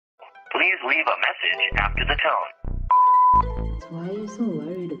Please leave a message after the tone. Why are you so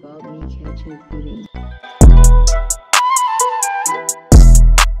worried about me catching feelings?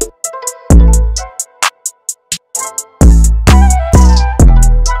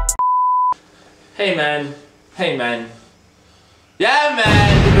 Hey man. Yeah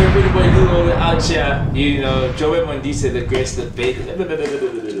man, the pretty boy Lugo out here. You know, Joey Mondez said the greatest debate. I'm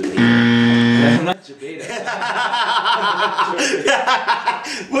not Jabeda.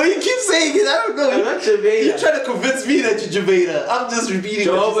 Well, you keep saying it, I don't know. I'm not Jabeda. You're trying to convince me that you're Jabeda. I'm just repeating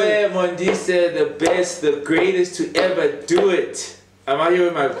what you Joey Mondez said the best, the greatest to ever do it. I'm out here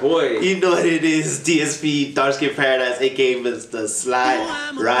with my boy. You know what it is, DSP, Dark Skin Paradise, aka Mr.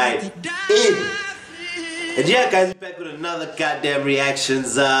 Slide Right In. And yeah, guys, we're back with another goddamn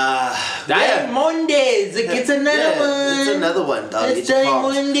reactions. Mondez, it's another one. It's another one, dog. It's Itchy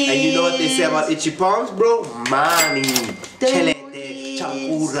palms. Mondez. And you know what they say about itchy palms, bro? Money, Chelete,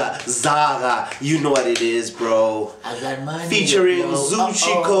 Chakura, Zaga. You know what it is, bro. I got money. Featuring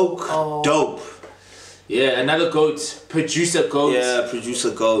Zoccie Coke. Dope. Yeah, another goat, producer goat. Yeah, producer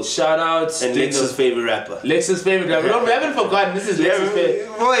goat. Shout out. And Lex's favorite rapper. Lex's favorite rapper. No, we haven't forgotten. This is Lex's favorite.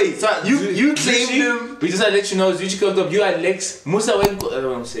 Wait, So, you claimed him. We just had to let you know, Zoccie cooked up. You had Lex Musa Wenko. I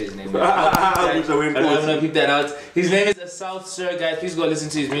don't want to say his name. I don't want to keep that out. His name is South Sir, guys. Please go listen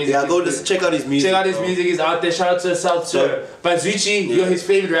to his music. Yeah, go listen, check out his music. Check out his music. He's out there. Shout out to South Sir. But Zoccie, you're his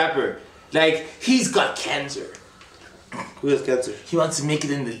favorite rapper. Like, he's got cancer. Who has cancer? He wants to make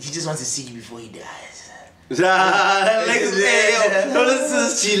it in the. He just wants to see you before he dies. Lex is, hey, yo, no, listen to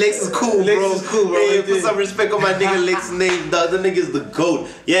this G. Lex is cool, bro. Lex is cool, bro. Hey, put some respect on my nigga Lex's name, dog. That nigga is the GOAT.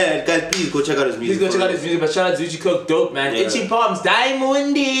 Yeah, guys, please go check out his music. Please go check out his music, but shout out Zoccie Cook, dope, man. Yeah. Itchy palms,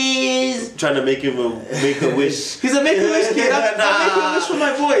 Mondez. Trying to make him make a wish. He's a make-a-wish kid. I'm making a wish for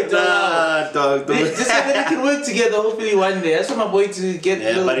my boy, dog. Nah, dog, don't. Just so that we can work together, hopefully one day. That's what my boy to get.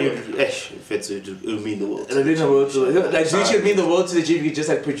 Yeah, but if it's, it'll mean the world. It'll mean the world to like Zoccie would mean the world to the G. You could just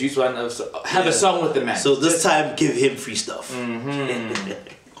like produce one, have a song with the man. So this time, give him free stuff.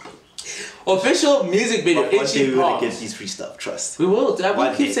 Official music video. One day Itchy we're gonna palms. get these free stuff. Trust. We will. We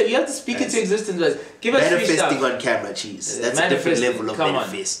One keep day. saying we have to speak into existence. Guys. Give us free stuff. Manifesting on camera, cheese. That's a different level of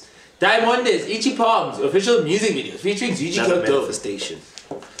manifest. Mondez, Itchy Palms, official music videos featuring Zoccie That's a Cook. manifestation.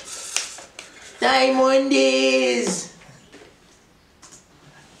 Mondez.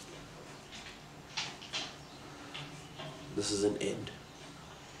 This is an end.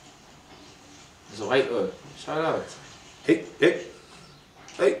 There's a white shout out. Hey.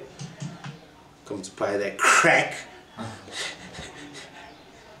 Come supply that crack.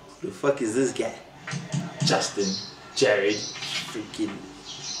 Who the fuck is this guy? Justin, Jared. Freaking.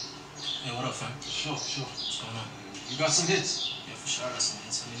 Hey, what up, fam? Sure. What's going on? You got some hits? Yeah, for sure. I got some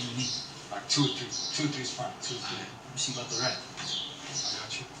hits. How many you need? Like 2 or 3. 2 or 3 is fine. 2 or 3. Let me see about the rap. I got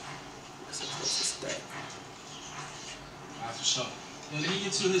you. What's this thing? Alright, for sure. Yeah, let me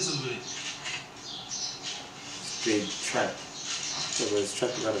get 2 hits over it. Straight trap. Yeah, but it's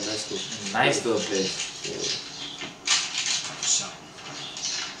trapping out a nice little. Nice little place. Yeah. For sure.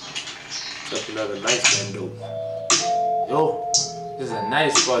 Trapping out a nice bendo. Yo, this is a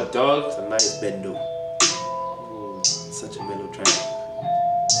nice spot, dog. It's a nice bendo. Ooh, such a mellow track.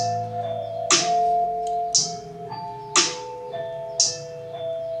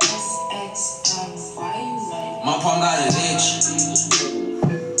 My palm got an itch.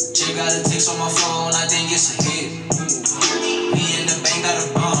 Chick got a text on my phone, I think it's a hit. Me and the bank got a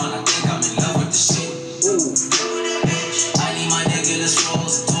bond, I think I'm in love with the shit. I need my nigga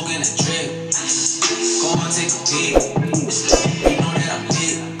flows and talking a drip. Go on, take a peek. You know that I'm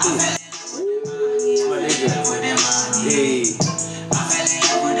lit. I fell in love with them money. Hey. I fell in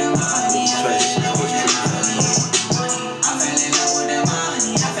love with them money. I fell in love with them money. I fell in love with them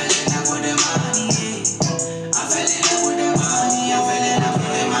money. I fell in love with them money. I fell in love with them money. I fell in love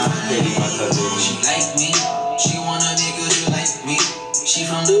with them money. She like me. She want a nigga who like me. She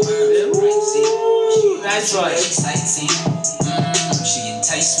from the burbs, right? See, Nice one. she sightseeing. She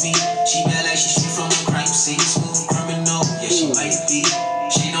entice me. She bad like she straight from a crime scene. Smooth criminal, yeah, she might be.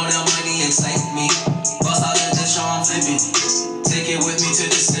 She know that money excite me. Bust out of the show, I'm flipping. Take it with me to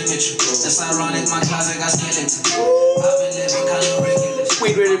the cemetery. That's ironic, my closet got skeleton. I've been living kind of regular.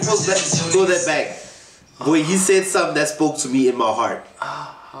 Wait, go that back. Boy, he said something that spoke to me in my heart.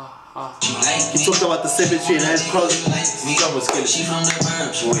 She like He me. talked about the cemetery and has crossed. She from the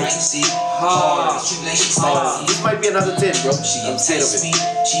burbs, right? See, This might be another 10, bro. She I'm scared of entice me. it.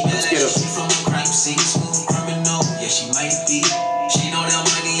 She bad like scared of she from a crime scene. Smooth criminal, yeah, she might be. She know that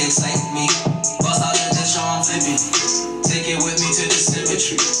money excite me. Bust out of the show, I'm flipping. Take it with me to the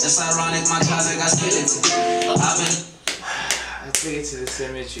cemetery. That's ironic, my closet got skeleton. I've been. Take it to the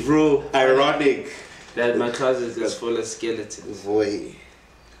cemetery. Bro, ironic. That my closet is full of skeletons. Boy.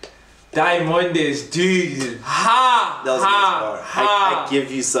 Mondez, dude. Ha! That was a nice bar. I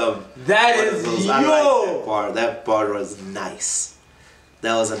give you some. That is those. yo. I like that bar. That bar was nice.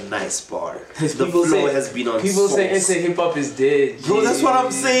 That was a nice bar. The flow has been on. People say instant hip hop is dead. Bro, that's what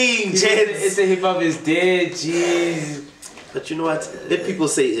I'm saying, Jens. Instant hip hop is dead, jeez. But you know what? Let people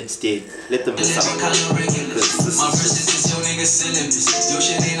say it's dead. Let them miss out.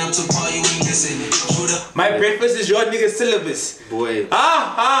 My breakfast is your nigga syllabus. Boy.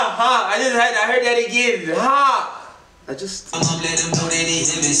 I heard that again. I just. I'm gonna let them know that they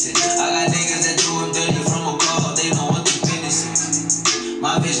innocent. I got niggas that do them dirty from a car. They know what the business is.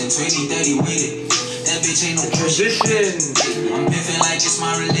 My vision 2030 with it. That bitch ain't no transition. I'm biffing like it's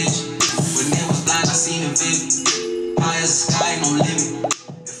my religion. When they was blind, I seen them vivid. High as the sky, no limit.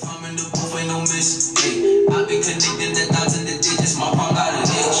 If I'm in the booth, ain't no missing. Hey, I been connecting the dots and the digits. My palm got an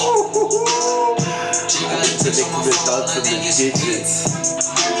itch. She got a touch on my phone. I think it's a hit.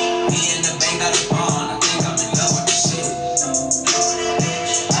 Me in the bank got a bond. I think I'm in love with this shit.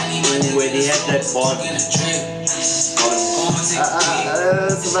 I need money when he had that bond. That's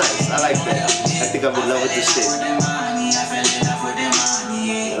nice. I like that. I think I'm in love with this shit. I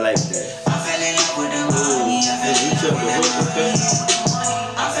like that.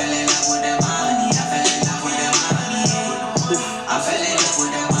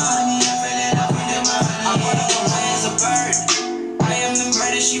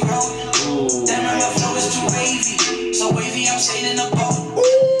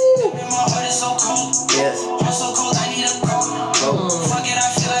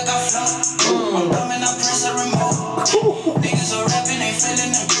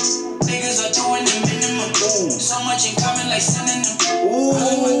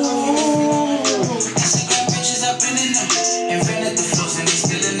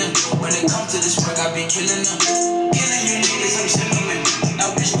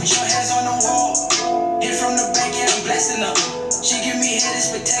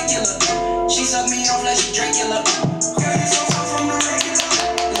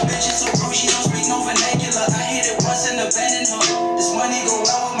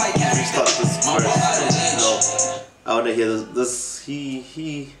 I wanna hear this.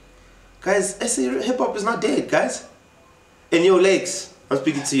 Guys, I say hip hop is not dead, guys. And your legs, I'm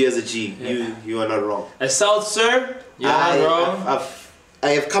speaking to you as a G. Yeah. You are not wrong. As South Sir, you're not wrong. I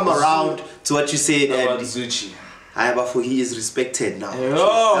have come around to what you said, about and Zoccie. but he is respected now.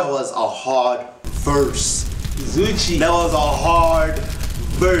 Yo. That was a hard verse. Zoccie. That was a hard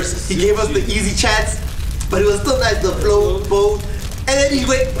verse. He gave us the easy chats, but it was still nice, the flow, both. And then he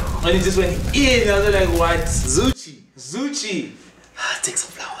went. And he just went in. I was like, what? Zoccie. Take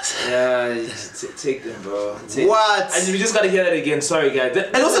some flowers. Yeah, take them, bro. What? And we just gotta hear that again. Sorry, guys.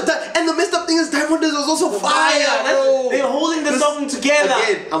 And also, and the messed up thing is, Mondez was also fire, bro. They're holding the song together.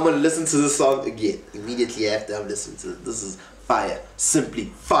 Again, I'm gonna listen to this song again. Immediately after I'm listening to it. This is fire. Simply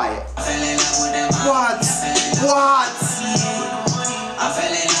fire. What?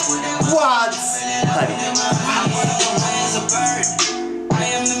 I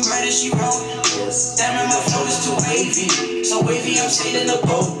am the murder she wrote. Yes. Damn it, my flow is too wavy. So wavy, I'm sailing the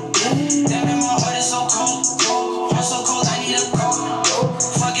boat. Damn it, my heart is so cold. I'm so cold, I need a coat.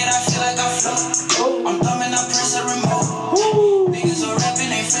 Fuck it, I feel like I float. I'm dumb and I press a remote. Niggas are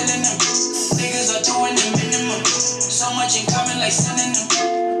rapping, ain't feeling them. Niggas are doing the minimum. So much in common, like synonym.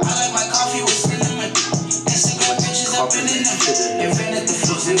 I like my coffee with cinnamon. Instagram pictures, I've been in them. Invented the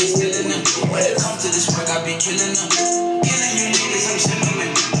flows and they still in them. When it comes to this work, I be killing them. Killing you niggas, I'm cinnamon.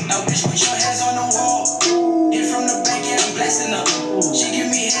 Now bitch, put your hands on the wall. In from the back, yeah, I'm blasting up. She give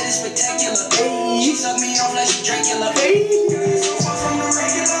me head, it's spectacular. She suck me off like she Dracula. So far from the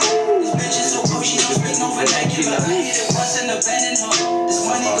regular. This bitch is so cool, she don't speak no vernacular. I hit it once and abandon her. This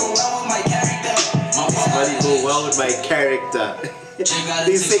money go well with my character. Money go well with my character. They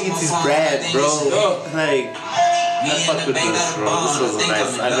say it's his brand, bro. Like, I fuck with this, bro. This was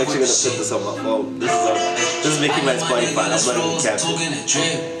nice. I'm actually gonna put this on my phone. This is making my Spotify. I'm not even capping.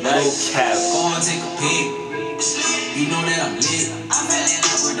 No cap.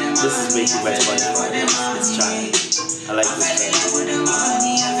 This is making my Spotify. Let's try it. I like this track.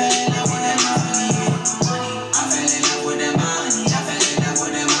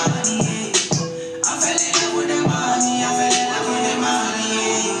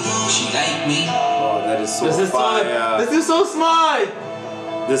 This is fire. This is so smart.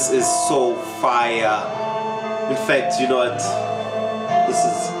 This is so fire. In fact, you know what? This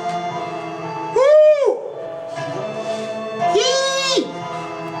is. Woo! Yee!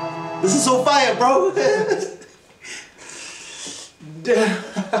 This is so fire, bro.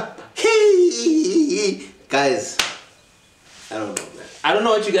 Guys, I don't know, man. I don't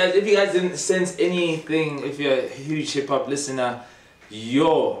know what you guys, if you guys didn't sense anything, if you're a huge hip hop listener,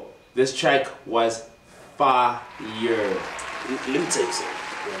 yo, this track was fire. Let me tell you something.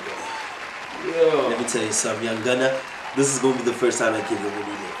 Yo. Let me tell you something, Young Gunner. This is going to be the first time I give you a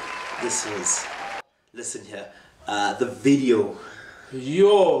video. This was, listen here, the video.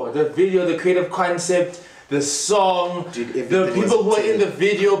 Yo, the video, the creative concept, the song, dude, the people who are in the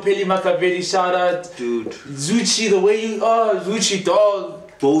video, Peli Makaveli, shout out. Dude. Zoccie, the way you are, Zoccie,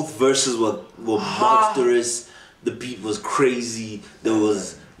 dog. Both verses were monstrous. The beat was crazy.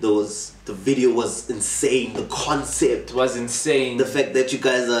 The video was insane. The concept was insane. The fact that you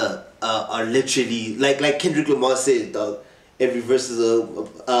guys are literally like Kendrick Lamar said, dog. Every verse is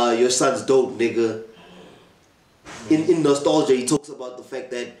your son's dope, nigga. In Nostalgia, he talks about the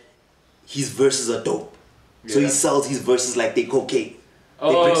fact that his verses are dope. Yeah. So he sells his verses like they cocaine.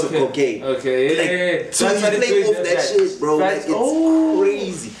 They bricks of cocaine. Okay, like, so he's playing off that shit, bro. Like, it's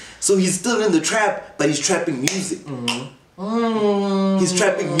crazy. So he's still in the trap, but he's trapping music. He's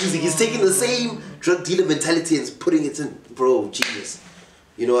trapping music. He's taking the same drug dealer mentality and putting it in, bro. Genius.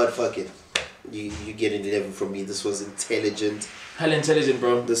 You know what? Fuck it. You get an 11 from me. This was intelligent. Hell intelligent,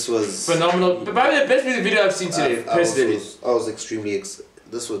 bro. This was phenomenal. Probably the best music video I've seen today. Personally, I was extremely.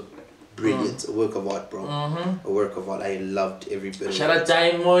 This was brilliant. A work of art, bro. A work of art. I loved every bit of it. Shout out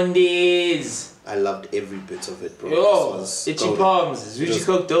Mondez. I loved every bit of it, bro. Yo, Itchy Palms, Zoccie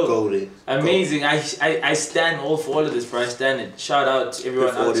cooked dope. Golden. Amazing. I stand all for all of this, bro. I stand it. Shout out to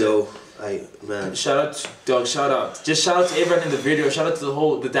everyone out there. Man. Shout out to dog. Shout out. Just shout out to everyone in the video. Shout out to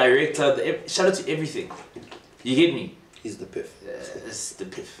the director. Shout out to everything. You get me? He's the piff. It's the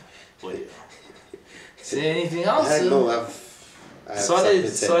piff. Boy. Say anything else? I know. I've solid.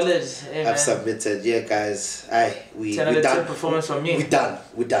 Hey, I've submitted. Yeah, guys. We 10 out of 10 done. performance from me. We done.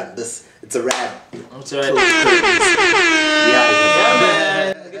 It's a wrap. It's alright. Yeah,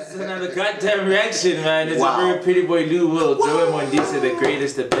 man. This is another goddamn reaction, man. It's a very pretty boy Lou Will. Joey Mondez, the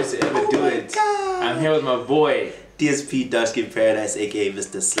greatest, the best to ever do it. I'm here with my boy DSP Darkskin Paradise, aka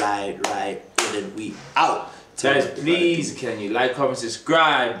Mr. Slide Right, and then we out. Guys, please, can you like, comment,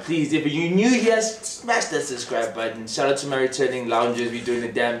 subscribe? Please, if you're new here, smash that subscribe button. Shout out to my returning loungers. We're doing the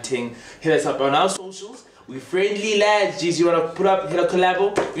damn thing. Hit us up on our socials. We friendly lads. G's, you wanna put up, hit a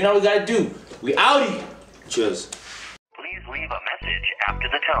collabo? You know what we gotta do. We outie. Cheers. Please leave a message after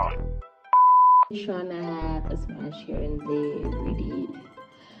the tone. Trying to have a smash here and there really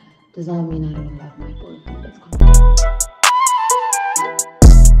does not mean I don't love my boyfriend. Let's go.